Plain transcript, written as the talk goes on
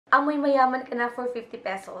Amoy mayaman ka na for 50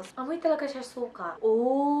 pesos. Amoy talaga siya suka.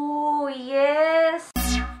 Oh, yes!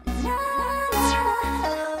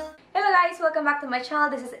 Hello guys! Welcome back to my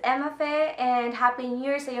channel. This is Fe and Happy New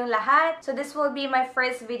Year sa inyong lahat. So this will be my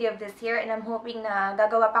first video of this year and I'm hoping na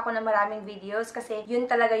gagawa pa ako ng maraming videos kasi yun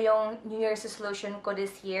talaga yung New Year's resolution ko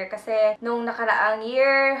this year. Kasi nung nakaraang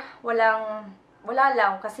year, wala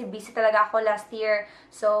lang kasi busy talaga ako last year.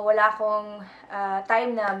 So, wala akong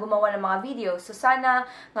time na gumawa ng mga videos. So, sana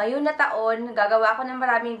ngayon na taon, gagawa ako ng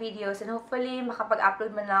maraming videos and hopefully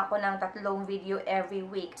makapag-upload man na ako ng 3 video every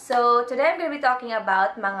week. So, today I'm gonna be talking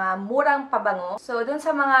about mga murang pabango. So, dun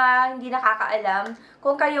sa mga hindi nakakaalam,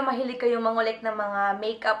 kung kayo mahilig kayong mangulik ng mga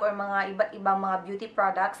makeup or mga iba't ibang mga beauty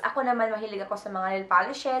products, ako naman mahilig ako sa mga nail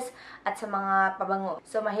polishes at sa mga pabango.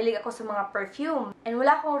 So, mahilig ako sa mga perfume. And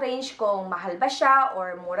wala akong range kung mahal ba siya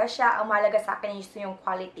or mura siya. Ang mahalaga sa akin yung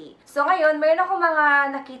quality. So, ngayon, mayroon ako mga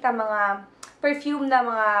nakita mga perfume na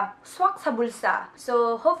mga swak sa bulsa.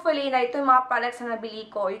 So, hopefully, na ito yung mga products na nabili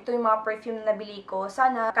ko, ito yung mga perfume na nabili ko,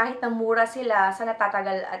 sana kahit na mura sila, sana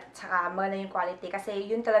tatagal at saka maganda yung quality kasi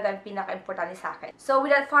yun talaga yung pinaka-importante sa akin. So,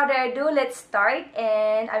 without further ado, let's start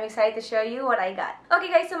and I'm excited to show you what I got.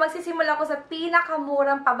 Okay guys, so magsisimula ako sa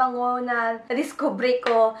pinakamurang pabango na na-discover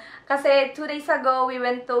ko kasi 2 days ago, we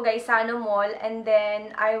went to Gaisano Mall and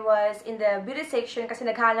then I was in the beauty section kasi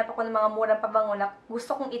naghanap ako ng mga murang pabango na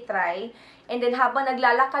gusto kong itry. And then, habang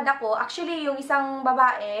naglalakad ako, actually, yung isang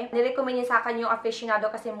babae, nirecommend niya sa akin yung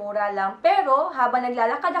Aficionado kasi mura lang. Pero, habang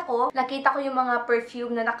naglalakad ako, nakita ko yung mga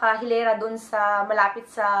perfume na nakahilera dun sa malapit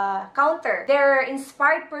sa counter. They're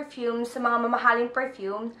inspired perfumes sa mga mamahaling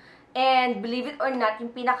perfume. And, believe it or not,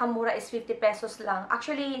 yung pinakamura is 50 pesos lang.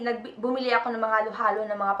 Actually, bumili ako ng mga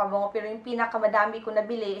halo-halo ng mga pabango, pero yung pinakamadami ko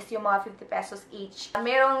nabili is yung mga 50 pesos each.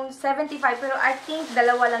 Merong 75, pero I think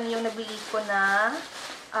dalawa lang yung nabili ko na...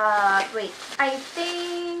 wait. I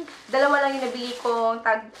think, dalawa lang yung nabili ko.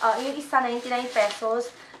 Yung isa, 99 pesos.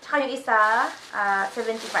 Tsaka yung isa,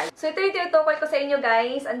 75. So, ito yung tinutukoy ko sa inyo,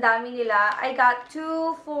 guys. Ang dami nila. I got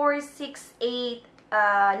 2, 4, 6,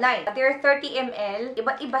 8, 9. They're 30 ml.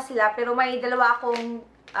 Iba't iba sila. Pero may dalawa akong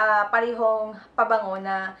parihong pabango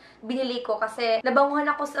na binili ko kasi nabanguhan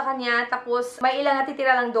ako sa kanya tapos may ilang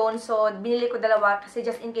natitira lang doon so binili ko dalawa kasi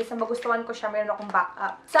just in case na magustuhan ko siya meron akong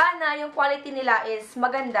backup. Sana yung quality nila is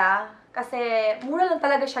maganda kasi mura lang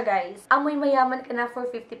talaga siya guys. Amoy mayaman ka na for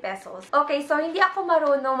 50 pesos. Okay, so hindi ako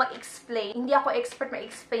marunong mag-explain. Hindi ako expert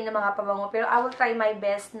mag-explain ng mga pabango pero I will try my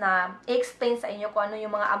best na i-explain sa inyo kung ano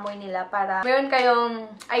yung mga amoy nila para meron kayong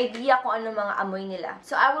idea kung ano mga amoy nila.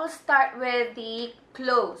 So I will start with the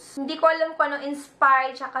clothes. Hindi ko alam kung anong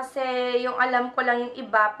inspired siya kasi yung alam ko lang yung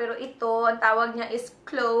iba pero ito, ang tawag niya is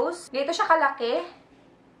clothes. Ganito siya kalaki.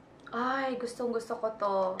 Ay, gustong-gusto ko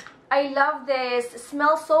to. I love this. It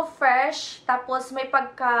smells so fresh. Tapos may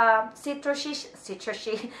pagka citrusy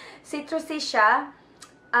siya.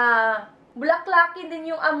 Bulaklakin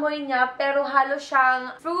din yung amoy niya pero halos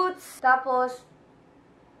siyang fruits. Tapos,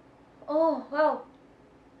 oh, wow.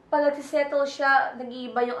 Pag nagsisettle siya,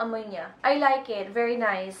 nag-iiba yung amoy niya. I like it. Very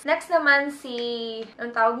nice. Next naman si,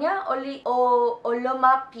 anong tawag niya? You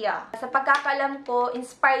Olumapea. Sa pagkakalam ko,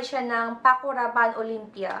 inspired siya ng Paco Rabanne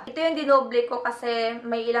Olympia. Ito yung dinoble ko kasi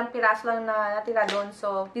may ilang piraso lang na natira doon.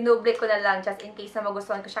 So, dinoble ko na lang just in case na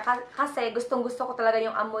magustuhan ko siya. Kasi gustong-gusto ko talaga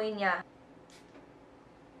yung amoy niya.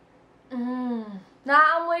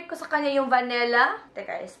 Naaamoy ko sa kanya yung vanilla.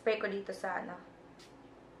 Teka, spray ko dito sa ano.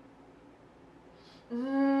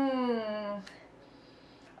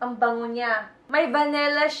 Ang bango niya. May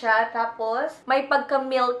vanilla siya, tapos may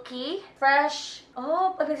pagka-milky, fresh.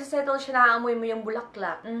 Oh, pag nagsisettle siya, naaamoy mo yung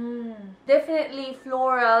bulaklak. Definitely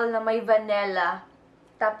floral na may vanilla.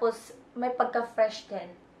 Tapos, may pagka-fresh din.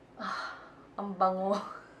 Ang bango.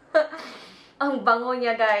 Ang bango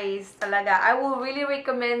niya, guys. Talaga. I will really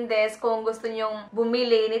recommend this kung gusto nyong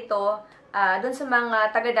bumili nito. Doon sa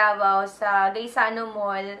mga taga Davao, sa Gaisano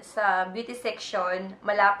Mall, sa beauty section,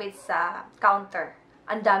 malapit sa counter.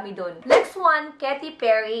 Ang dami doon. Next one, Katy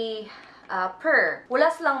Perry Purr.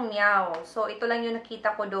 Ulas lang meow. So, ito lang yung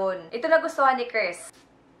nakita ko doon. Ito nagustuhan ni Chris.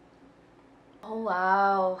 Oh,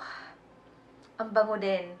 wow. Ang bango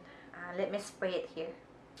din. Let me spray it here.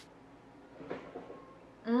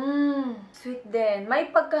 Sweet din. May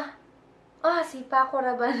pagka... si Paco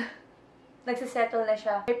Rabanne. Nagsisettle na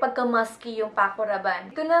siya. May pagka-musky yung Paco Rabanne.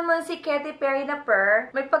 Ito naman si Katy Perry na Purr.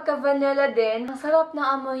 May pagka-vanilla din. Ang sarap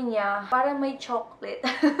na amoy niya. Parang may chocolate.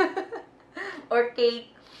 Or cake.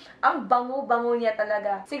 Ang bango-bango niya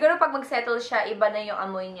talaga. Siguro pag mag-settle siya, iba na yung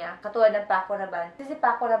amoy niya. Katulad ng Paco Rabanne. Kasi si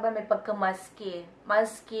Paco Rabanne may pagka-musky.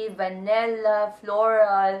 Musky, vanilla,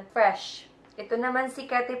 floral, fresh. Ito naman si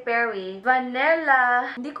Katy Perry.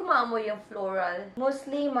 Vanilla. Hindi ko maamoy yung floral.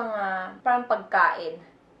 Mostly mga parang pagkain.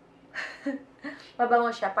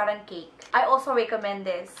 Mabango siya, parang cake. I also recommend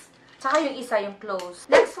this. Saka yung isa, yung close.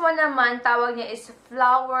 Next one naman, tawag niya is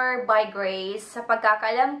Flower by Grace. Sa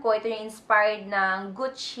pagkakaalam ko, ito yung inspired ng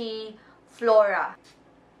Gucci Flora.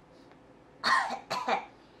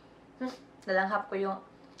 Nalanghap ko yung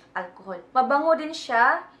alcohol. Mabango din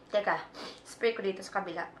siya. Teka, spray ko dito sa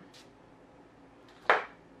kabila.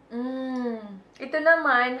 Ito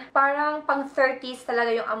naman, parang pang 30s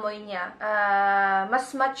talaga yung amoy niya.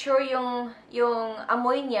 Mas mature yung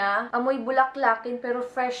amoy niya. Amoy bulaklakin, pero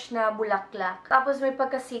fresh na bulaklak. Tapos may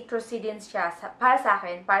pagka-citrusy din siya. Para sa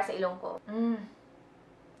akin, para sa ilong ko.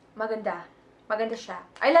 Maganda. Maganda siya.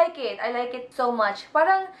 I like it. I like it so much.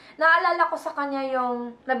 Parang naalala ko sa kanya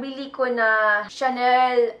yung nabili ko na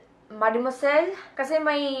Chanel Mademoiselle, kasi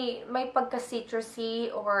may pagka-citrusy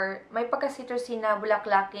or may pagka-citrusy na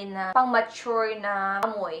bulaklakin na pang-mature na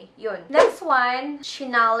amoy. Yun. Next one,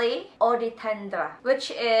 Chenale Eau de Tendre,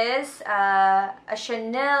 which is a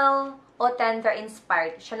Chanel Eau Tendre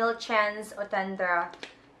inspired. Chanel Chance Eau Tendre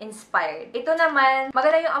inspired. Ito naman,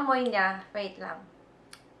 maganda yung amoy niya. Wait lang.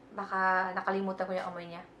 Baka nakalimutan ko yung amoy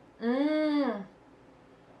niya.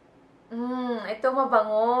 Ito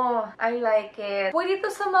mabango. I like it. Pwede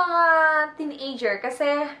ito sa mga teenager kasi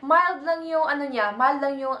mild lang yung ano niya, mild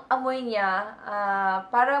lang yung amoy niya.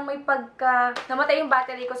 Parang may pagka namatay yung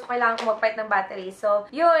battery ko, so kailangan ko magpalit ng battery. So,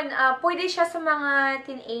 yun, pwede siya sa mga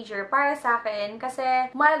teenager para sa akin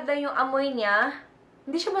kasi mild lang yung amoy niya.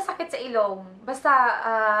 Hindi siya masakit sa ilong. Basta,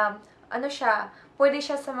 ano siya, pwede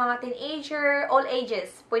siya sa mga teenager, all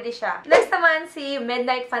ages. Pwede siya. Next naman si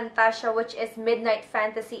Midnight Fantasya, which is Midnight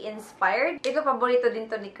Fantasy inspired. Ito, paborito din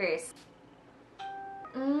to ni Chris.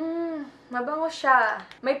 Mabango siya.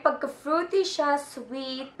 May pagka-fruity siya,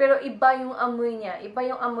 sweet, pero iba yung amoy niya. Iba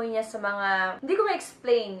yung amoy niya sa mga, hindi ko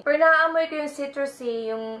ma-explain. Pero naaamoy ko yung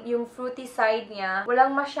citrusy, yung fruity side niya.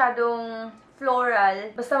 Walang masyadong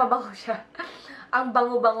floral. Basta mabango siya. Ang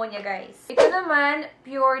bango-bango niya, guys. Ito naman,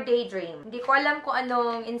 Pure Daydream. Hindi ko alam kung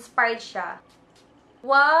anong inspired siya.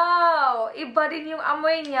 Wow! Iba din yung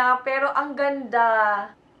amoy niya, pero ang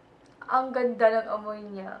ganda. Ang ganda ng amoy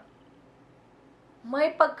niya.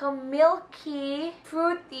 May pagka-milky,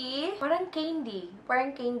 fruity, parang candy.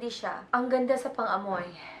 Parang candy siya. Ang ganda sa pang-amoy.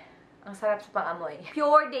 Ang sarap sa pang-amoy.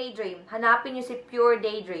 Pure Daydream. Hanapin nyo si Pure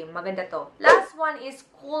Daydream. Maganda to. Last one is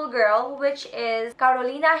Cool Girl, which is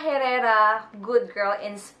Carolina Herrera Good Girl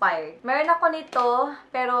inspired. Meron ako nito,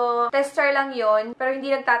 pero tester lang yon. Pero hindi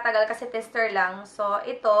nagtatagal kasi tester lang. So,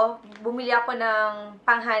 ito, bumili ako ng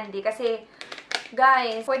pang-handy kasi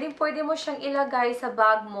guys, pwede mo siyang ilagay sa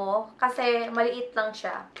bag mo kasi maliit lang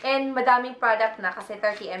siya. And madaming product na kasi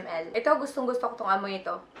 30 ml. Ito, gustong-gusto ko itong amoy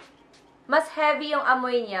ito. Mas heavy yung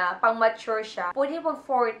amoy niya, pang mature siya. Pwede pang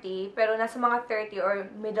 40, pero nasa mga 30 or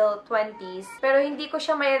middle 20s. Pero hindi ko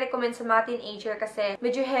siya may recommend sa mga teenager kasi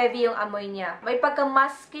medyo heavy yung amoy niya. May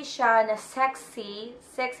pagka-musky siya na sexy.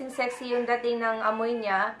 Sexy yung dating ng amoy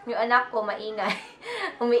niya. Yung anak ko, maingay.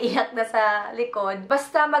 Umiiyak na sa likod.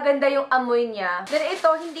 Basta maganda yung amoy niya. Then ito,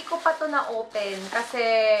 hindi ko pa to na-open kasi,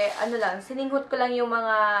 ano lang, sininghot ko lang yung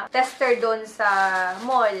mga tester doon sa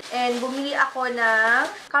mall. And bumili ako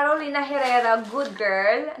ng Carolina Herrera Good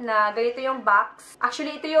Girl na ganito yung box.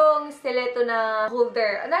 Actually, ito yung stiletto na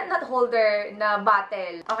holder. Not holder, na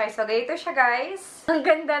bottle. Okay, so ganito siya, guys. Ang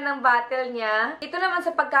ganda ng bottle niya. Ito naman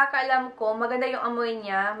sa pagkakaalam ko, maganda yung amoy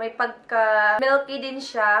niya. May pagka-milky din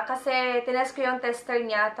siya kasi tinest ko yung tester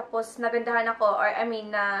niya. Tapos nagandahan ako, or I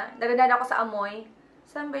mean, nagandahan ako sa amoy.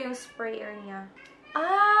 Saan ba yung sprayer niya?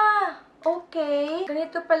 Okay.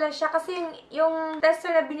 Ganito pala siya. Kasi yung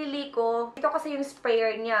tester na binili ko, ito kasi yung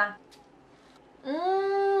sprayer niya.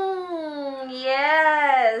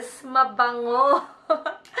 Yes! Mabango!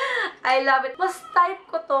 I love it. Mas type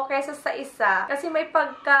ko to kaysa sa isa. Kasi may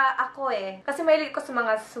pagka ako Kasi may ko sa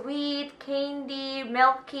mga sweet, candy,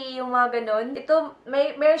 milky, yung mga ganun. Ito,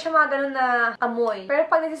 meron siya mga ganun na amoy. Pero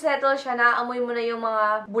pag nasisettle siya, naaamoy mo na yung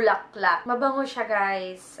mga bulaklak. Mabango siya,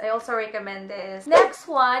 guys. I also recommend this. Next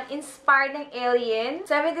one, inspired ng Alien.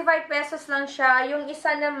 75 pesos lang siya. Yung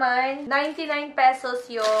isa naman, 99 pesos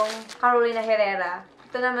yung Carolina Herrera.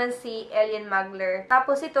 Ito naman si Alien Mugler.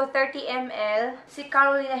 Tapos ito, 30 ml. Si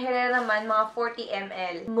Carolina Herrera naman, mga 40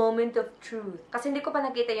 ml. Moment of Truth. Kasi hindi ko pa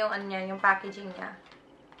nakita yung ano niya, yung packaging niya.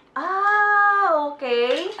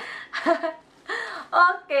 Okay.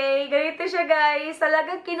 Okay, ganito siya, guys.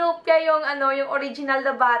 Talagang kinopya yung yung original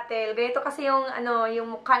na bottle. Ganito kasi yung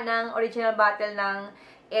yung mukha ng original bottle ng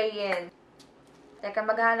Alien. Teka,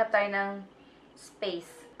 maghahanap tayo ng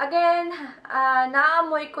space. Again,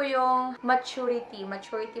 naamoy ko yung maturity.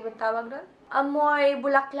 Maturity ba tawag doon? Amoy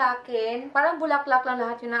bulaklakin. Parang bulaklak lang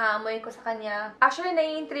lahat yung naaamoy ko sa kanya. Actually,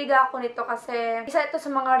 naiintriga ako nito kasi isa ito sa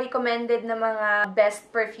mga recommended na mga best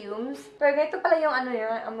perfumes. Pero ganito pala yung ano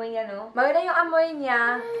yung amoy niya, no? Maganda yung amoy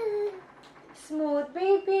niya. Smooth,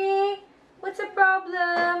 baby! What's the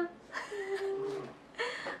problem?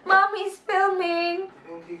 Mommy's filming!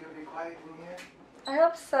 You think you can be quiet in here? I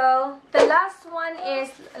hope so. The last one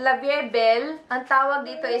is La Viebel. Ang tawag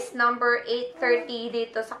dito is number 830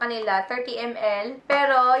 dito sa kanila, 30 ml.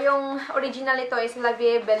 Pero yung original ito is La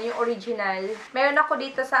Viebel, yung original. Meron ako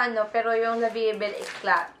dito sa ano, pero yung La Viebel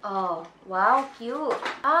Eclat. Oh, wow, cute.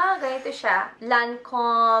 Ah, ganito siya.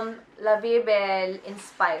 Lancome La Viebel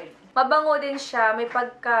inspired. Mabango din siya, may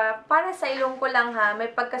pagka, para sa ilong ko lang ha, may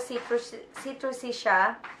pagka citrusy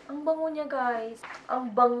siya. Ang bango niya, guys.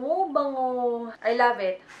 Ang bango. I love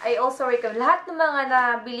it. I also recommend. Lahat ng mga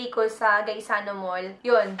nabili ko sa Gaisano Mall,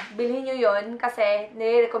 yun, bilhin nyo yun kasi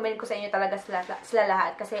nire-recommend ko sa inyo talaga sila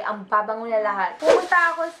lahat kasi ang babango na lahat.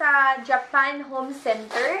 Pumunta ako sa Japan Home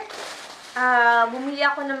Center. Bumili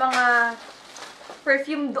ako ng mga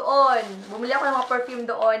perfume doon. Bumili ako ng mga perfume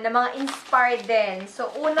doon na mga inspired din.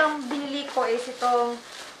 So, unang binili ko is itong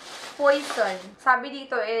Poison. Sabi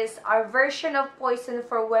dito is our version of Poison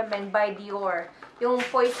for Women by Dior. Yung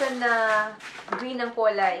Poison na green ang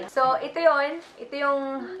kulay. So, ito yon. Ito yung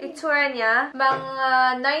itsura niya. Mga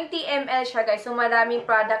 90 ml siya, guys. So, maraming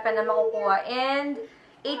product ka na makukuha. And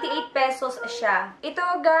 88 pesos siya. Ito,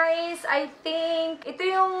 guys, I think, ito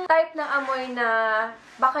yung type ng amoy na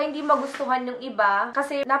baka hindi magustuhan yung iba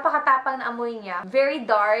kasi napakatapang na amoy niya. Very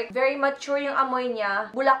dark, very mature yung amoy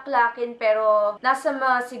niya. Bulaklakin pero nasa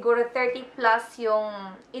mga siguro 30 plus yung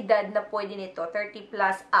edad na pwede nito. 30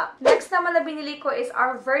 plus up. Next naman na binili ko is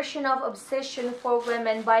our version of Obsession for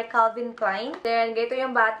Women by Calvin Klein. Then, ganito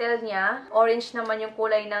yung bottle niya. Orange naman yung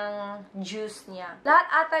kulay ng juice niya.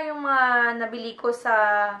 Lahat ata yung mga nabili ko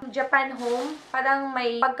sa Japan Home, parang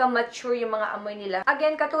may pagka-mature yung mga amoy nila.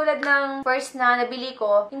 Again, katulad ng first na nabili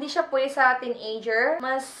ko, hindi siya pwede sa teenager.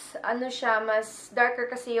 Mas, ano siya, mas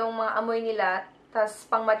darker kasi yung mga amoy nila. Tas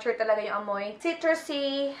pang-mature talaga yung amoy.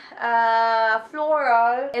 Citrusy,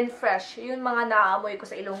 floral, and fresh. Yun mga naaamoy ko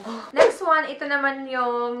sa ilong ko. Next one, ito naman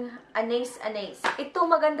yung Anais. Ito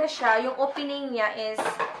maganda siya. Yung opening niya is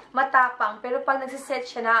matapang. Pero pag nagsiset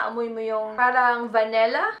siya, naaamoy mo yung parang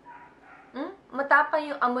vanilla. Matapang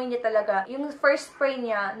yung amoy niya talaga. Yung first spray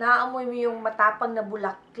niya, naaamoy mo yung matapang na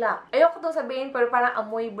bulaklak. Ayoko itong sabihin, pero parang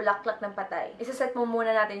amoy bulaklak ng patay. Isaset mo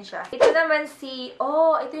muna natin siya. Ito naman si,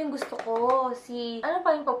 ito yung gusto ko. Ano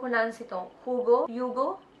pa yung papronounce ito? Hugo?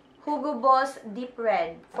 Hugo Boss Deep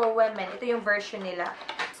Red for Women. Ito yung version nila.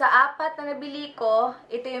 Sa apat na nabili ko,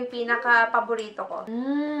 ito yung pinaka-paborito ko.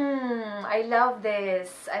 I love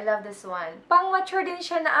this. I love this one. Pang-mature din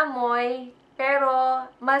siya na amoy. Pero,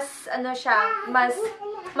 mas, ano siya, mas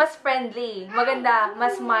friendly. Maganda,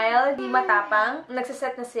 mas mild, di matapang.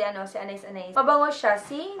 Nagsaset na si Anais. Mabango siya.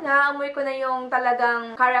 See, naaamoy ko na yung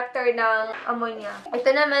talagang character ng amoy niya.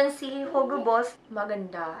 Ito naman si Hugo Boss.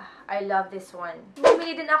 Maganda. I love this one.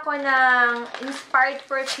 Bumili din ako ng inspired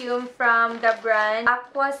perfume from the brand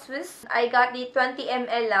AquaSuisse. I got the 20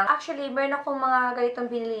 ml lang. Actually, meron akong mga ganitong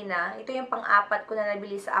binili na. Ito yung pang-apat ko na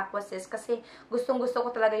nabili sa AquaSuisse kasi gustong-gusto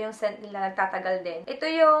ko talaga yung scent nila. Nagtatagal din. Ito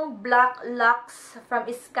yung LustLuxe from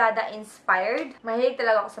Escada inspired. Mahilig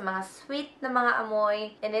talaga ako sa mga sweet na mga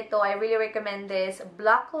amoy. And ito, I really recommend this.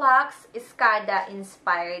 LustLuxe Escada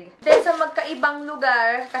inspired. Then sa magkaibang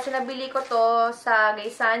lugar, kasi nabili ko to sa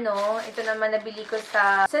Gaisano. Ito naman nabili ko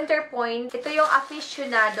sa Center Point. Ito yung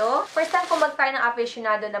Aficionado. First time ko mag-try ng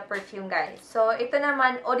Aficionado na perfume, guys. So, ito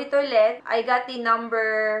naman, Eau de Toilette. I got the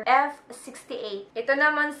number F68. Ito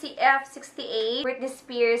naman si F68. Britney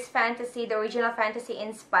Spears Fantasy, the original Fantasy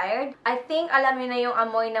inspired. I think alam niyo na yung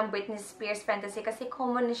amoy ng Britney Spears Fantasy kasi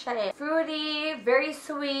common na siya eh. Fruity, very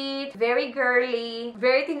sweet, very girly,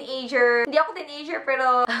 very teenager. Hindi ako teenager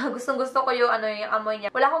pero gustong-gusto ko yung yung amoy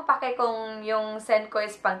niya. Wala akong pake kung yung scent ko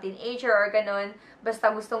is pang teenager or ganun.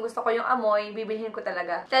 Basta gustong-gusto ko yung amoy, bibilhin ko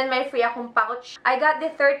talaga. Then, may free akong pouch. I got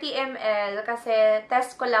the 30 ml kasi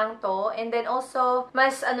test ko lang to. And then, also,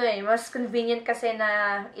 mas convenient kasi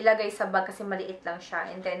na ilagay sa bag kasi maliit lang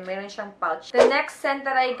siya. And then, mayroon siyang pouch. The next scent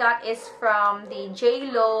that I got is from the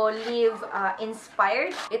J.Lo Live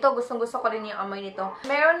Inspired. Ito, gustong-gusto ko rin yung amoy nito.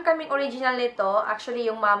 Meron kaming original nito. Actually,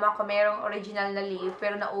 yung mama ko merong original na Live,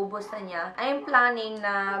 pero naubos na niya. I'm planning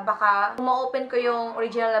na baka kung ma-open ko yung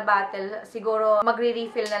original na bottle, siguro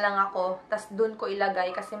magre-refill na lang ako, tas dun ko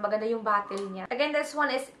ilagay kasi maganda yung bottle niya. Again, this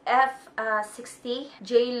one is F60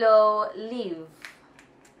 J.Lo Live.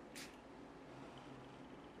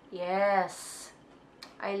 Yes.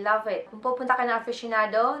 I love it. Kung pupunta ka ng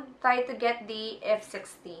Aficionado, try to get the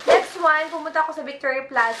F60. Next one, pumunta ako sa Victoria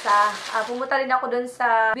Plaza. Pumunta rin ako dun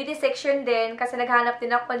sa beauty section din kasi naghanap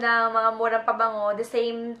din ako ng mga murang pabango. The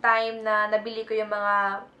same time na nabili ko yung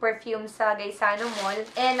mga perfume sa Gaisano Mall.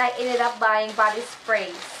 And I ended up buying body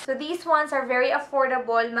sprays. So these ones are very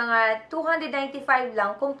affordable. Mga 295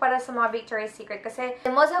 lang kumpara sa mga Victoria's Secret. Kasi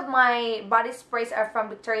most of my body sprays are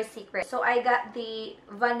from Victoria's Secret. So I got the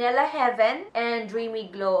Vanilla Heaven and Dreamy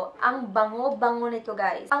Glow. Ang bango-bango nito,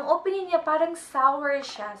 guys. Ang opening niya, parang sour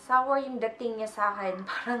siya. Sour yung dating niya sa akin.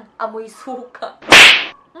 Parang amoy suka.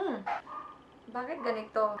 Bakit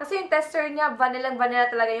ganito? Kasi yung tester niya, vanilla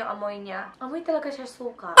talaga yung amoy niya. Amoy talaga siya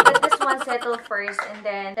suka. Let this one settle first and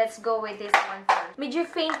then let's go with this one first. Medyo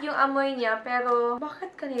faint yung amoy niya, pero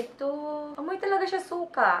bakit ganito? Amoy talaga siya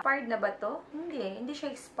suka. Expired na ba to? Hindi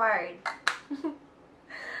siya expired.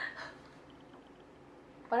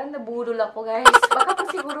 Parang nabudol ako, guys. Baka pa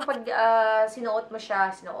siguro pag sinuot mo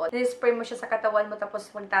siya, spray mo siya sa katawan mo, tapos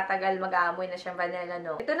magtatagal, mag-aamoy na siyang vanilla,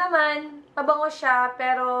 no? Ito naman, mabango siya,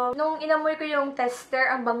 pero nung inamoy ko yung tester,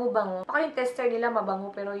 ang bango-bango. Baka yung tester nila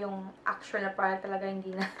mabango, pero yung actual na product talaga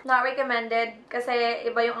hindi na. Not recommended, kasi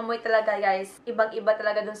iba yung amoy talaga, guys. Ibang-iba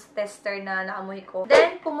talaga dun sa tester na naamoy ko.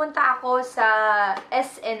 Then, pumunta ako sa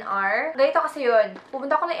SNR. Ganito kasi yun.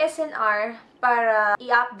 Pumunta ako ng SNR para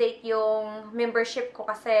i-update yung membership ko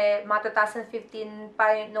kasi mga 2015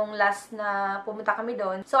 pa nung last na pumunta kami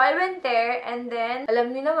doon. So, I went there and then,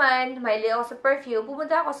 alam niyo naman, mahilig ako sa perfume.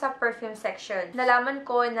 Pumunta ako sa perfume section. Nalaman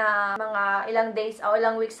ko na mga ilang days o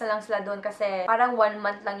ilang weeks na lang sila doon kasi parang 1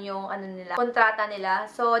 month lang yung kontrata nila.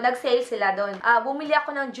 So, nag-sale sila doon. Bumili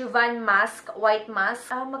ako ng Jovan mask, white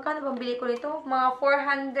mask. Magkano bang bili ko nito? Mga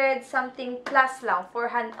 400 something plus lang.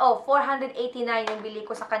 489 yung bili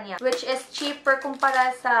ko sa kanya. Which is cheaper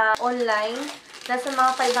kumpara sa online. Nasa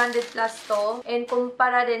mga 500 plus to. And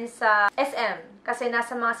kumpara din sa SM. Kasi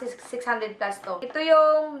nasa mga 600 plus to. Ito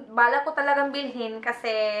yung bala ko talagang bilhin kasi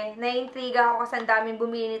naiintriga ako kasi ang daming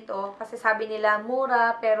bumili nito. Kasi sabi nila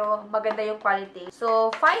mura pero maganda yung quality. So,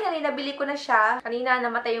 finally, nabili ko na siya. Kanina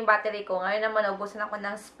namatay yung battery ko. Ngayon naman, naubusan ako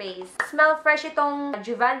ng space. Smell fresh itong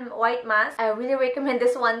Jovan White Mask. I really recommend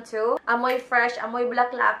this one too. Amoy fresh, amoy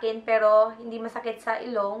bulaklakin pero hindi masakit sa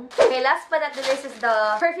ilong. Okay, last but not the least is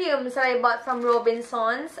the perfumes that I bought from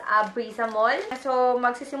Robinsons, Brisa Mall. So,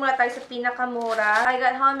 magsisimula tayo sa pinakamura. I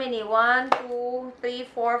got how many? 1, 2, 3,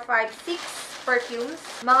 4, 5, 6 perfumes.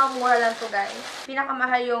 Mga mura lang to, guys.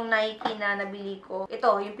 Pinakamahal yung Nike na nabili ko.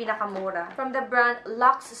 Ito, yung pinakamura. From the brand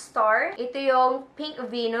Luxe Star. Ito yung Pink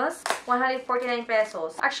Venus. 149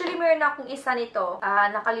 pesos. Actually, meron akong isa nito.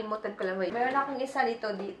 Nakalimutan ko lang. Wait. Meron akong isa nito.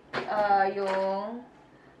 Yung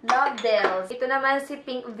LustLuxe. Ito naman si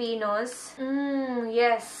Pink Venus.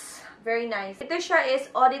 Yes. Very nice. Ito siya is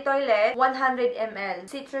Eau de Toilette, 100 ml.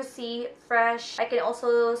 Citrusy, fresh. I can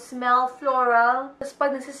also smell floral. Tapos pag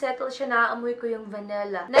nasisettle siya, naamoy ko yung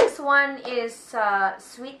vanilla. Next one is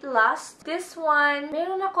Sweet Lust. This one,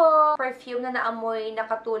 meron ako perfume na naamoy na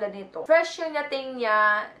katulad nito. Fresh yung dating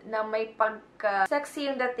niya na may sexy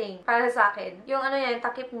yung dating para sa akin. Yung yan,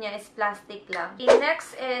 takip niya is plastic lang. Okay,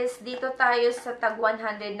 next is dito tayo sa tag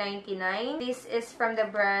 199. This is from the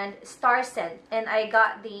brand StarScent. And I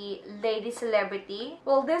got the Lady Celebrity.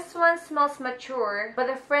 Well, this one smells mature, but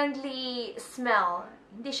a friendly smell.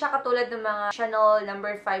 Hindi siya katulad ng mga Chanel No.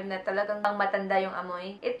 5 na talagang matanda yung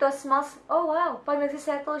amoy. Ito smells, oh wow, pag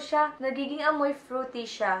nagsisettle siya, nagiging amoy fruity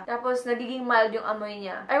siya. Tapos nagiging mild yung amoy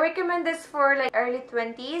niya. I recommend this for like early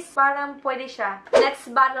 20s. Parang pwede siya.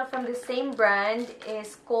 Next bottle from the same brand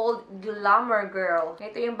is called Glamour Girl.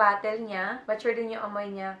 Ito yung bottle niya. Mature din yung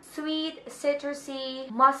amoy niya. Sweet,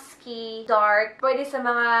 citrusy, musky, dark. Pwede sa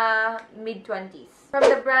mga mid-20s. From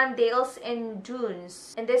the brand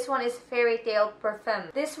Dales&Dunes. And this one is Fairy Tale Parfum.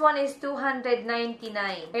 This one is 299.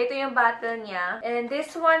 Ito yung bottle niya. And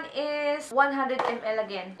this one is 100 ml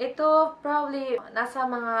again. Ito probably nasa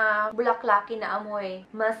mga bulaklaki na amoy.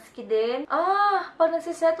 Musky din. Pag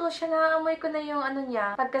nagsisettle siya, naamoy ko na yung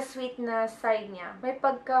niya. Pagka-sweet na side niya. May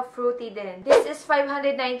pagka-fruity din. This is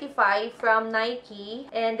 595 from Nike.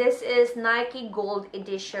 And this is Nike Gold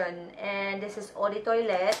Edition. And this is Eau de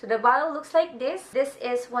Toilette. So the bottle looks like this. This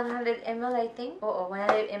is 100 ml, I think. Oo,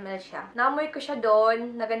 100 ml siya. Naamoy ko siya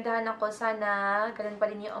doon. Nagandahan ako. Sana ganun pa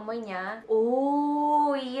rin yung amoy niya.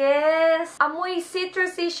 Oh, yes! Amoy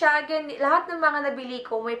citrusy siya. Lahat ng mga nabili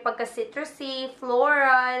ko, may pagka-citrusy,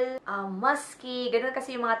 floral, musky. Ganun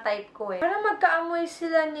kasi yung mga type ko eh. Parang magkaamoy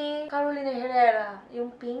sila ni Carolina Herrera.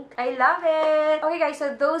 Yung pink. I love it! Okay guys,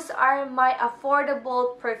 so those are my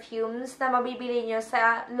affordable perfumes na mabibili nyo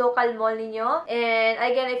sa local mall ninyo. And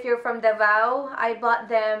again, if you're from Davao, I I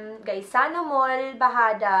bought them Gaisano Mall,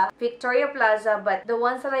 Bahada, Victoria Plaza, but the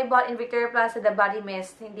ones that I bought in Victoria Plaza, the body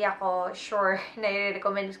mist, hindi ako sure na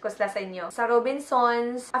i-recommend ko sila sa inyo. Sa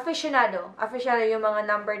Robinsons, Aficionado yung mga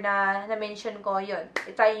number na na-mention ko, yun.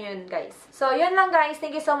 I-try nyo yun, guys. So, yun lang, guys.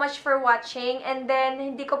 Thank you so much for watching. And then,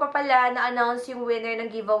 hindi ko pa pala na-announce yung winner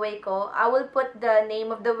ng giveaway ko. I will put the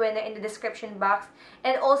name of the winner in the description box.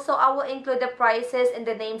 And also, I will include the prices and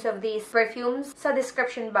the names of these perfumes sa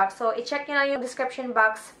description box. So, i-check nyo lang yung description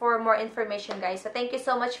box for more information, guys. So, thank you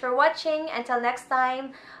so much for watching. Until next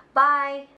time, bye!